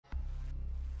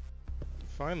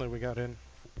finally we got in.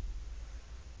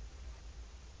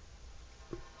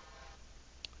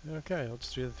 Okay,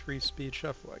 let's do the 3-speed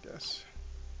shuffle, I guess.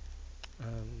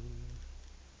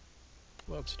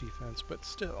 Loves defense, but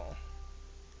still.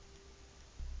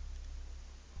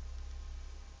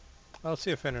 I'll see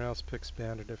if anyone else picks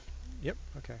Bandit. If yep,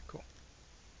 okay, cool.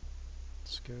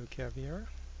 Let's go Caviar.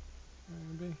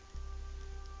 Maybe.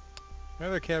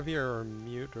 Either Caviar or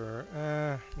Mute or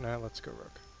nah, let's go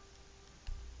Rook.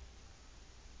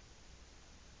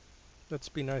 Let's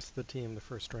be nice to the team the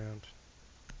first round.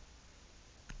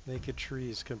 Naked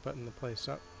trees could button the place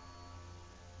up.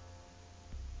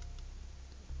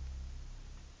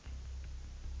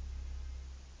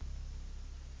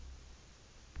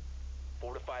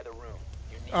 Fortify the room.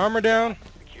 Armor down.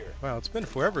 Wow, it's been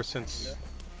forever since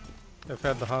I've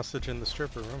had the hostage in the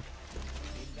stripper room.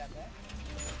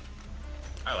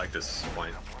 I like this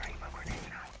point.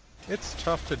 It's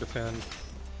tough to defend,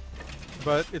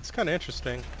 but it's kind of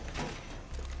interesting.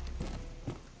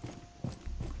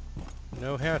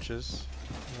 No hatches.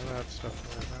 None of that stuff to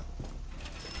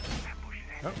worry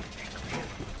about.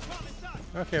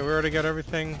 Oh. Okay, we already got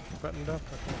everything buttoned up.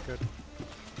 Okay, good.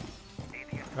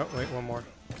 Oh, wait, one more.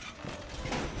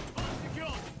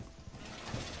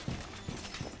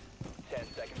 10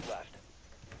 seconds left.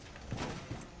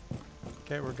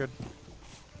 Okay, we're good.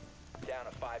 Down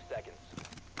to 5 seconds.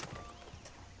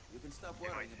 You can stop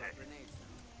worrying about grenades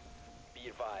now. Be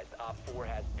advised, Op 4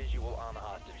 has visual on the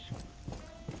hostage.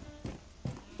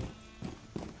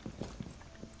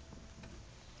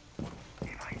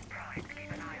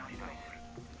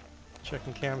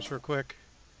 Checking cams real quick.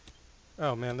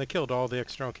 Oh man, they killed all the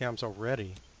external cams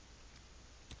already.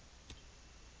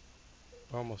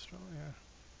 Almost all, yeah.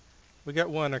 We got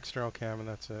one external cam and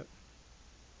that's it.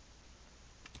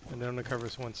 And it only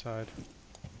covers one side.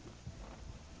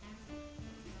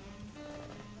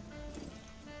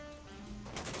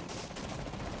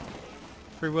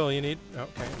 Free will you need?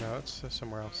 Okay, no, it's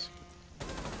somewhere else.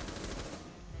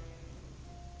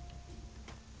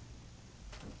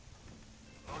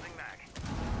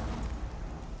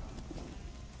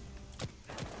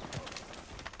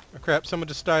 Oh crap, someone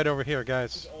just died over here,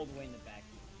 guys. All the way in the back.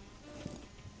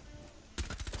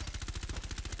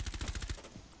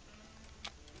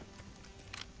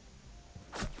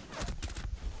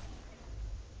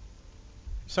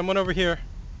 Someone over here.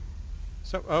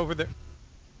 Over there.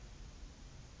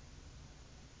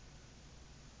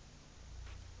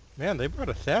 Man, they brought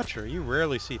a Thatcher. You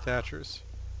rarely see Thatchers.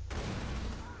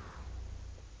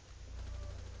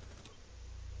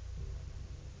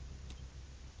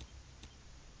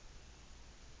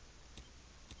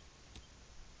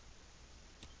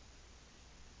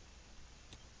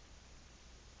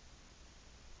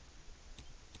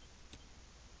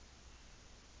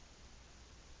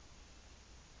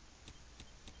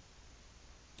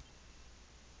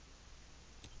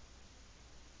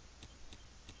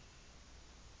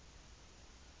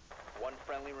 One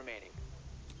friendly remaining.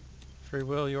 Free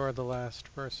will, you are the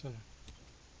last person.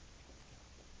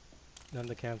 None of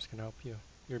the cams can help you.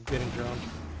 You're getting droned.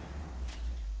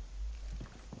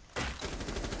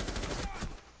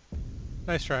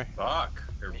 Nice try. Fuck,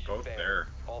 they're Mission both failed. there.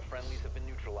 All friendlies have been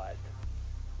neutralized.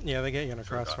 Yeah, they get you in a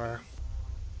Sure got crossfire.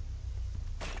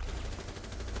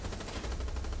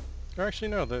 Or actually,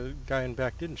 no, the guy in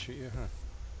back didn't shoot you, huh?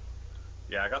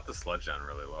 Yeah, I got the sledge down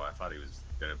really low. I thought he was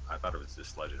gonna. I thought it was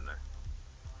just sledge in there.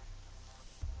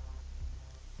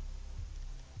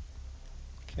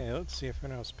 Okay, let's see if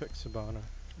anyone else picks Sabana.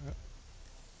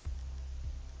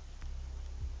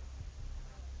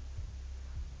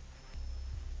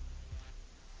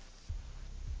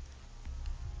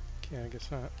 Okay, I guess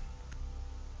not.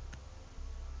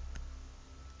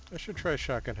 I should try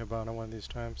shotgun Hibana one of these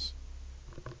times.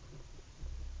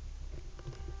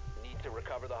 Need to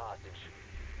recover the hostage.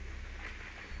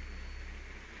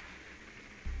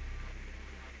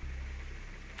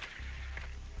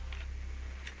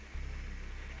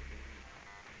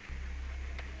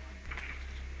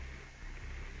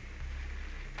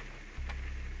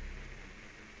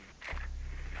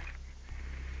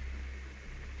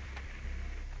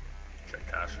 Check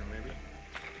cash room maybe.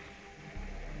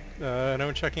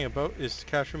 Anyone checking a boat? Is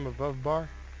cash room above bar?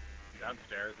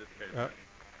 Downstairs, it's basement.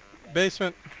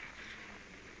 Basement.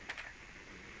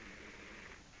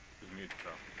 He's muted, so.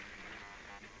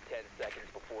 10 seconds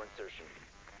before insertion.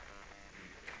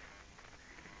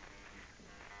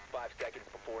 5 seconds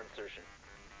before insertion.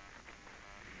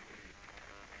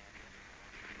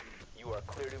 You are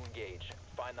clear to engage.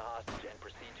 Find the hostage and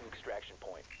proceed to extraction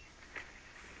point.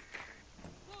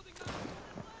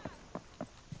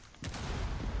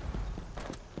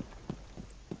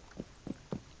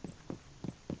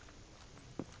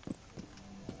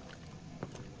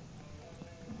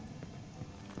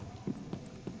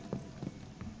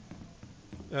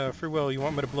 Free Will, you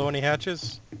want me to blow any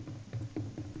hatches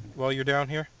while you're down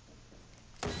here?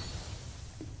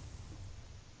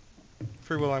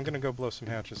 Free Will, I'm gonna go blow some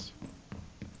hatches.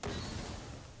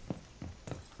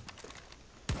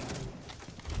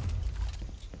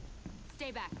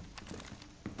 Stay back.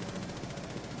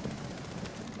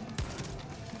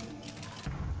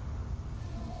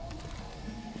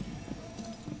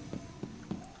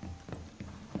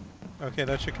 Okay,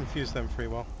 that should confuse them, Free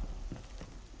Will.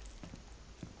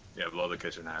 Yeah, blow the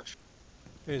kitchen hatch.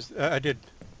 I did.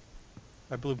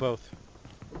 I blew both.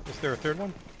 Is there a third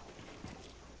one?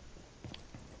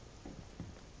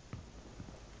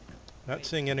 Not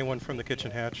seeing anyone from the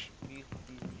kitchen hatch.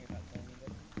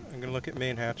 I'm gonna look at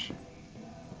main hatch.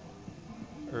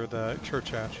 Or the church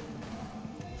hatch.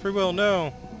 Free Will,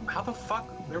 no! How the fuck?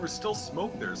 There was still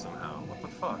smoke there somehow. What the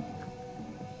fuck?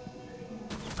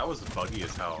 That was buggy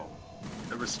as hell.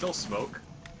 There was still smoke,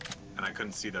 and I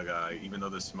couldn't see the guy, even though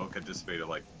the smoke had dissipated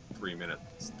like 3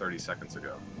 minutes, 30 seconds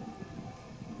ago.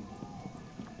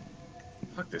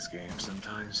 Fuck this game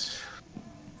sometimes.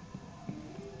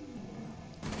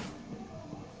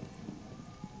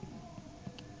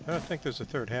 I don't think there's a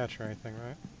third hatch or anything,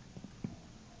 right?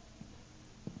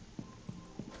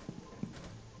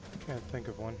 Can't think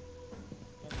of one.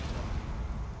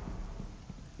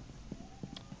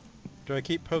 Do I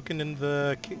keep poking in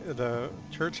the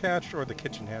church hatch or the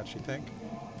kitchen hatch, you think?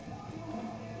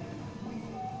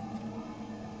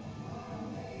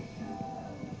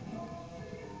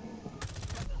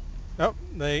 Oh,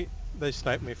 they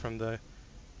sniped me from the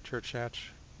church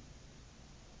hatch.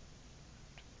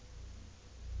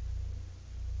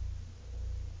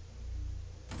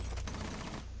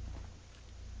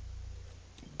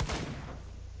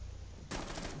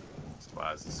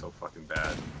 Wow, this is so fucking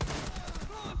bad.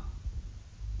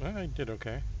 Well, I did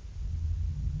okay.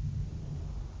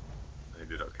 They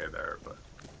did okay there, but...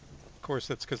 Of course,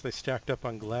 that's because they stacked up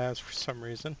on glass for some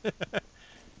reason. They're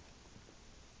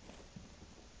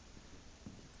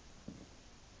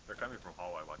coming from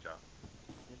hallway, watch out.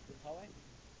 This hallway?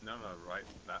 No, right,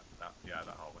 yeah,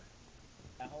 that hallway.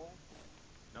 That hallway?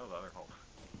 No, the other hallway.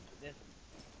 This?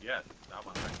 Yeah, that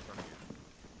one right in front of you.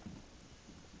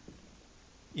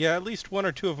 Yeah, at least one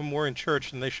or two of them were in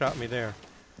church and they shot me there.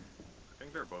 I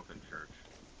think they're both in church.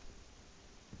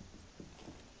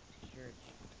 Church.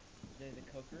 There's a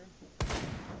coke room?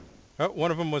 Oh,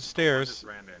 one of them was One stairs. just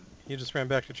ran in. He just ran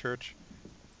back to church.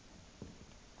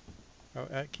 Oh,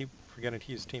 I keep forgetting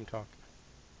to use team talk.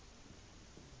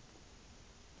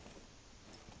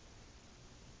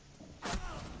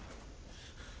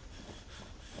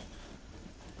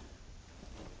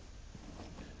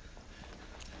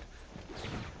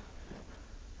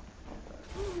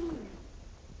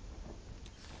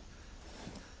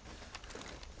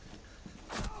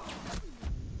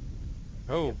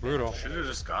 Oh, brutal. Should have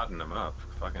just gotten them up.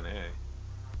 Fucking A.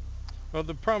 Well,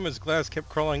 the problem is glass kept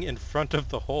crawling in front of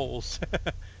the holes.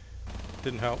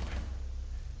 Didn't help.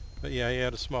 But yeah, he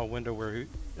had a small window where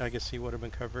I guess he would have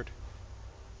been covered.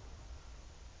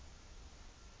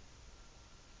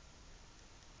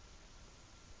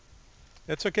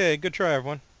 It's okay. Good try,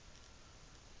 everyone.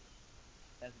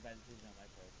 That's a bad decision on my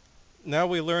part. Now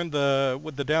we learned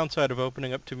with the downside of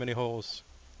opening up too many holes.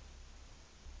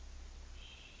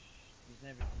 There's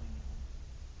never too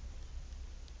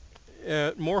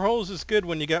many. More holes is good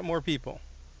when you got more people.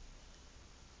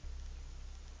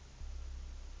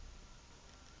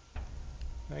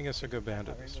 I guess I'll go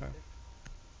bandit this time.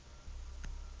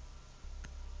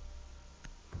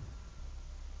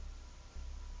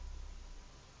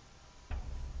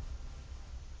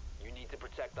 You need to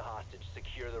protect the hostage.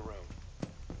 Secure the room.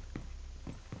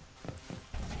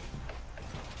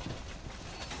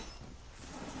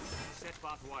 Set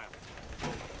path wire.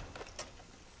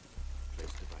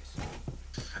 Place device.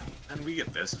 And we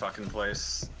get this fucking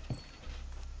place.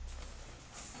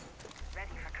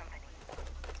 Ready for company.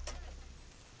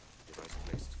 Device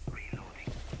placed.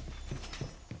 Reloading.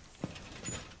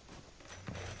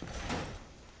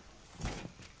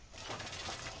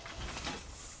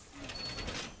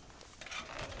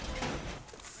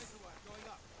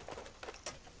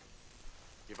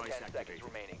 Device 10 seconds activated.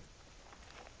 remaining.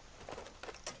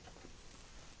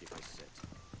 Device set.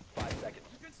 5 seconds.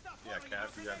 Yeah,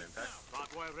 Cav, you got an impact?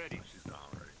 Path wire ready. She's gone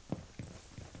already.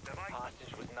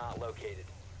 Hostage was not located.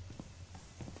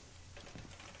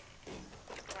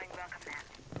 Deploying welcome mat.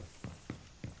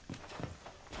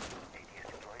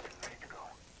 ATS deployed and ready to go.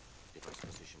 Device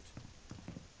positioned.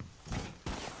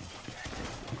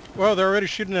 Well, they're already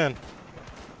shooting in.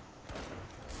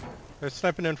 They're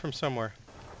sniping in from somewhere.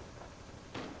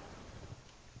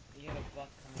 You had a buck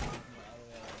coming in from the other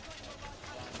way.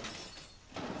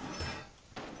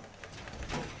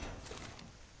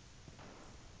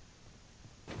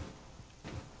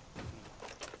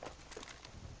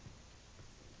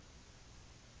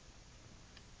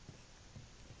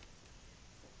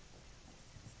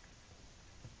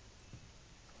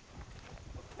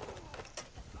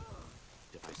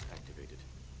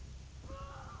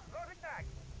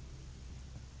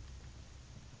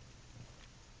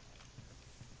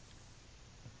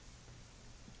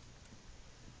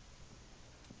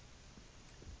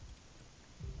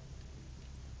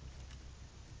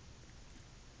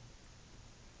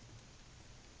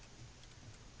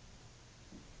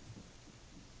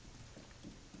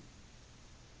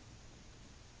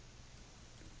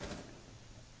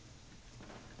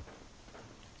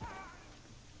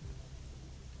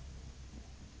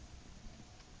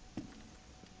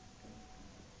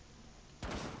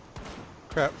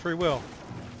 crap, free will.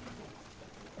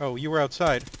 Oh, you were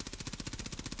outside.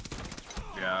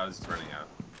 Yeah, I was running out.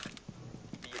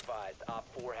 Be advised, Op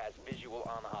 4 has visual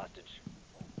on the hostage.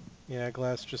 Yeah,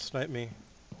 Glass just sniped me.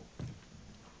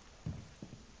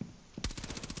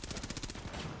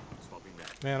 Swapping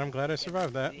that. Man, I'm glad I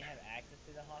survived that. Do they have access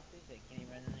to the hostage? Like, can he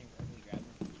run in there and quickly grab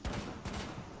him?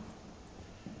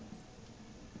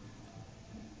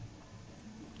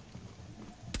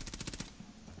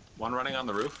 One running on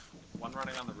the roof. One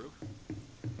running on the roof.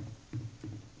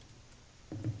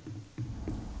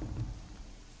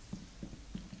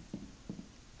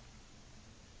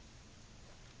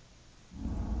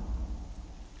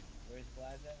 Where's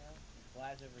Glaz at now? Is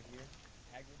Glaz over here?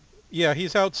 Haggard? Yeah,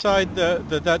 he's outside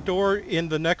that door in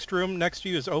the next room next to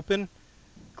you is open.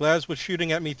 Glaz was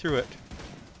shooting at me through it.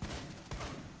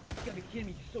 You gotta be kidding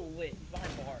me, he's so lit. He's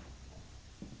behind bar.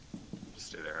 Just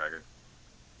stay there, Haggard.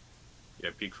 Yeah,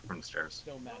 peek from the stairs.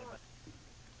 So mad about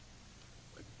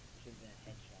it. Should've been a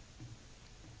headshot.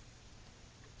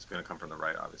 It's gonna come from the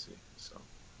right, obviously. So,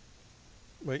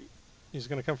 Wait, he's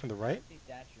gonna come from the right? I see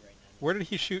statue right now. Where did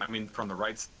he shoot? I mean, from the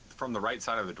right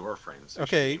side of the door frame. So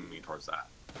Okay. aiming me towards that.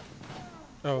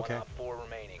 Oh, okay. One Op 4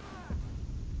 remaining.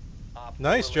 Op 4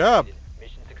 Nice job. eliminated.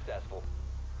 Mission successful.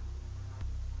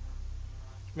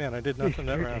 Man, I did nothing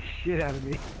that scared round. the shit out of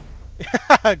me.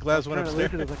 Glaz went Trying to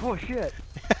listen, I upstairs. was like, oh shit.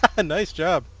 Nice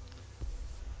job.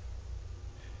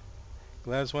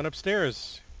 Glaz went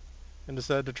upstairs and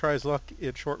decided to try his luck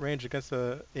at short range against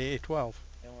the AA-12.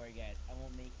 Don't worry, guys. I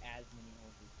won't make as many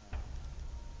holes this time.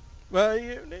 Well,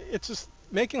 it's just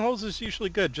making holes is usually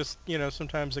good. Just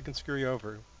sometimes it can screw you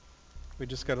over. We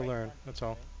just got to Right learn. on, That's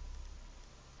all.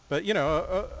 right?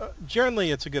 But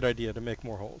generally it's a good idea to make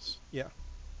more holes. Yeah.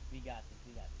 We got this.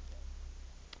 We got this,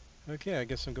 guys. Okay, I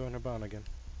guess I'm going to Bon again.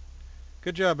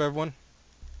 Good job, everyone.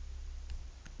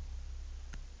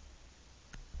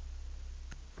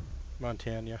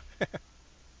 Montana.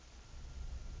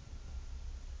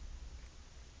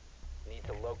 Need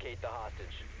to locate the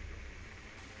hostage.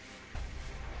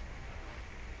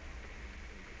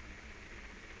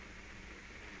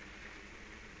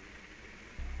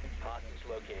 Hostage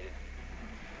located.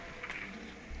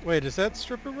 Wait, is that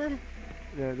stripper room?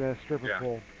 The stripper Yeah.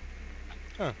 pole.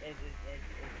 It's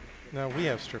No, we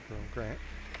have stripper room. Grant.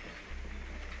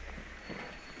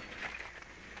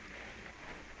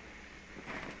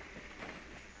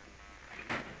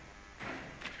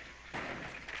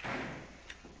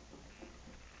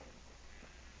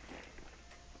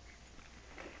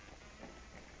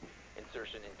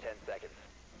 Insertion in 10 seconds.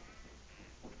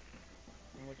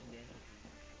 And what's the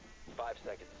entrance? 5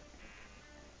 seconds.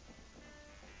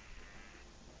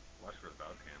 Watch for the bow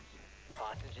cams.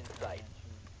 Hostage in sight.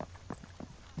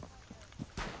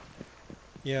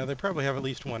 Yeah, they probably have at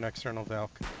least one external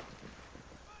Valk.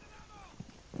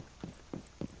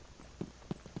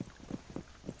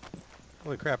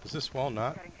 Holy crap, is this wall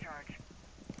not? Setting charge.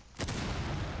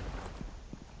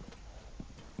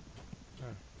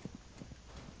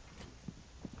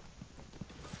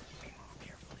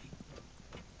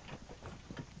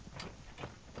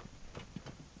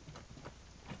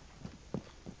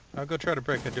 I'll go try to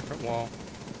break a different wall.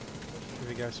 Give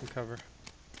you guys some cover.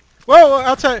 Whoa,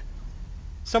 outside!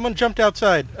 Someone jumped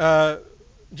outside.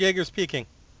 Jaeger's peeking.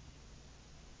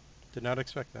 Did not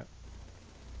expect that.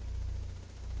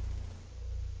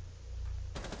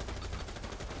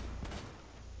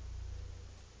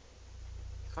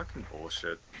 Fucking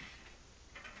bullshit.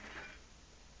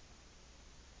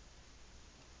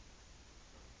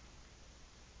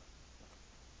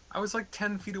 I was like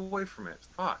 10 feet away from it.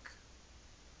 Fuck.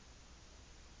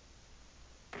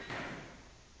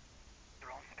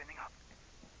 Drone spinning up.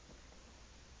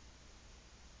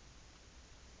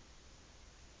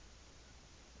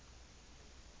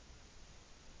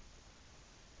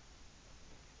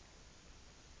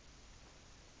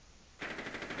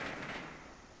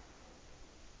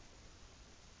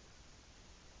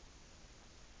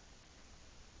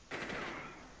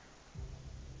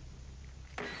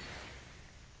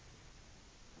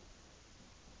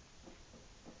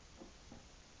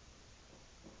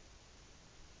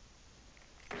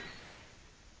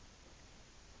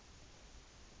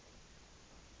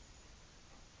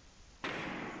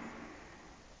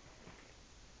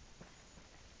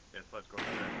 Yes, let's go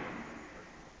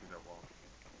through that wall.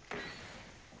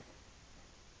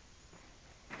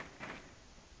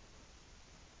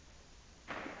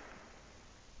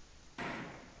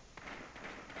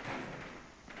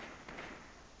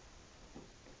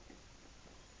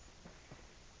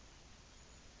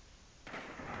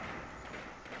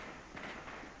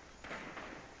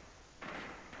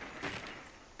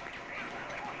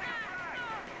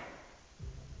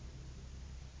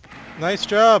 Nice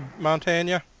job,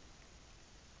 Montana.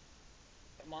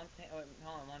 Hold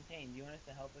on, Montaigne, do you want us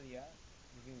to help with you out?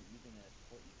 You can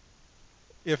support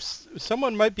you. If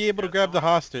someone might be able to Yeah, grab the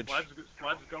someone- hostage. Sledge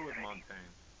go with Montaigne.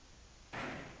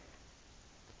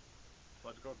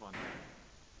 Sledge go with Montaigne.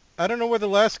 I don't know where the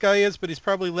last guy is, but he's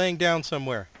probably laying down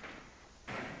somewhere.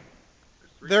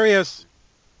 There's 3 There he guys, is. dude.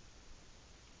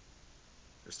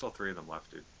 There's still 3 of them left,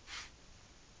 dude.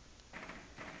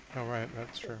 Oh, right,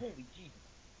 that's true. Holy Jesus.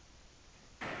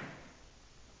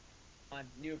 On,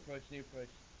 new approach, new approach.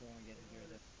 Don't want to get here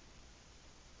with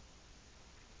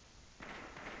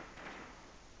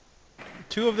it.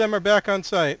 2 of them are back on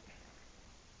site.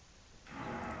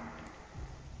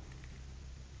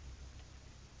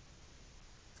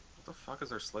 What the fuck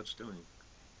is our Sledge doing?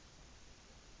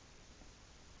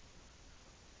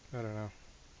 I don't know.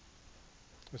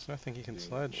 There's nothing he can Being a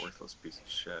sledge. worthless piece of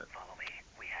shit. Follow me.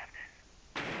 We have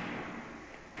this.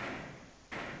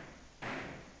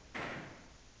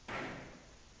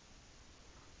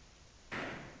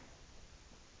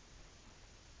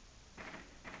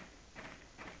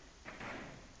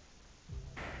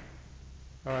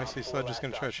 Oh, I see. Sledge is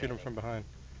going to try to shoot him from behind.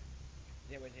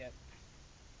 Where's he at?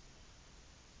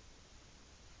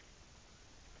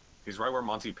 He's right where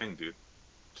Monty pinged, dude.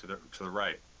 To the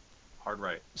right. Hard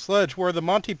right. Sledge, where the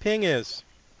Monty ping is.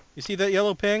 You see that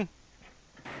yellow ping?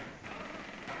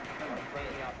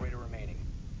 Friendly operator remaining.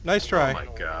 Nice try. Oh my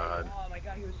god. Oh my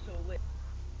god, he was so lit.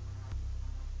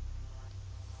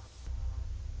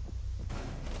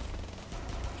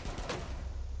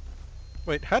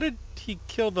 Wait, how did he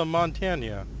kill the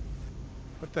Montana?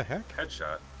 What the heck?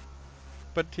 Headshot.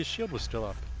 But his shield was still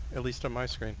up, at least on my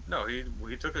screen. No, he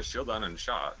took his shield down and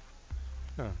shot.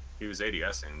 Huh. He was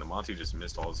ADSing. The Monty just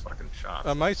missed all his fucking shots.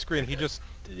 On my screen, he just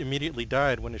immediately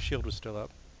died when his shield was still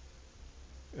up.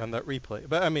 On that replay.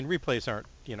 But, I mean, replays aren't,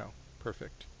 you know,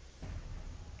 perfect.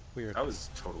 Weird. That was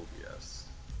total BS.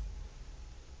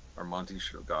 Our Monty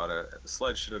should have got it. The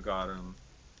Sledge should have got him.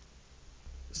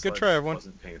 The Good Sledge try, everyone.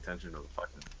 Wasn't paying attention to the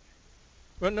fucking.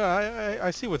 Well, no,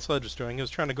 I see what Sledge was doing. He was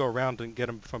trying to go around and get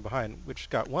him from behind, which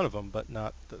got one of them, but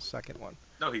not the second one.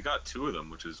 No, he got 2 of them,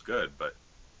 which is good, but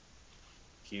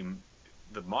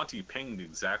the Monty pinged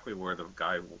exactly where the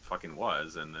guy fucking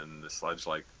was, and then the Sledge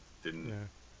like didn't Yeah.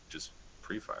 just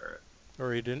pre-fire it.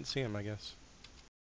 Or he didn't see him, I guess.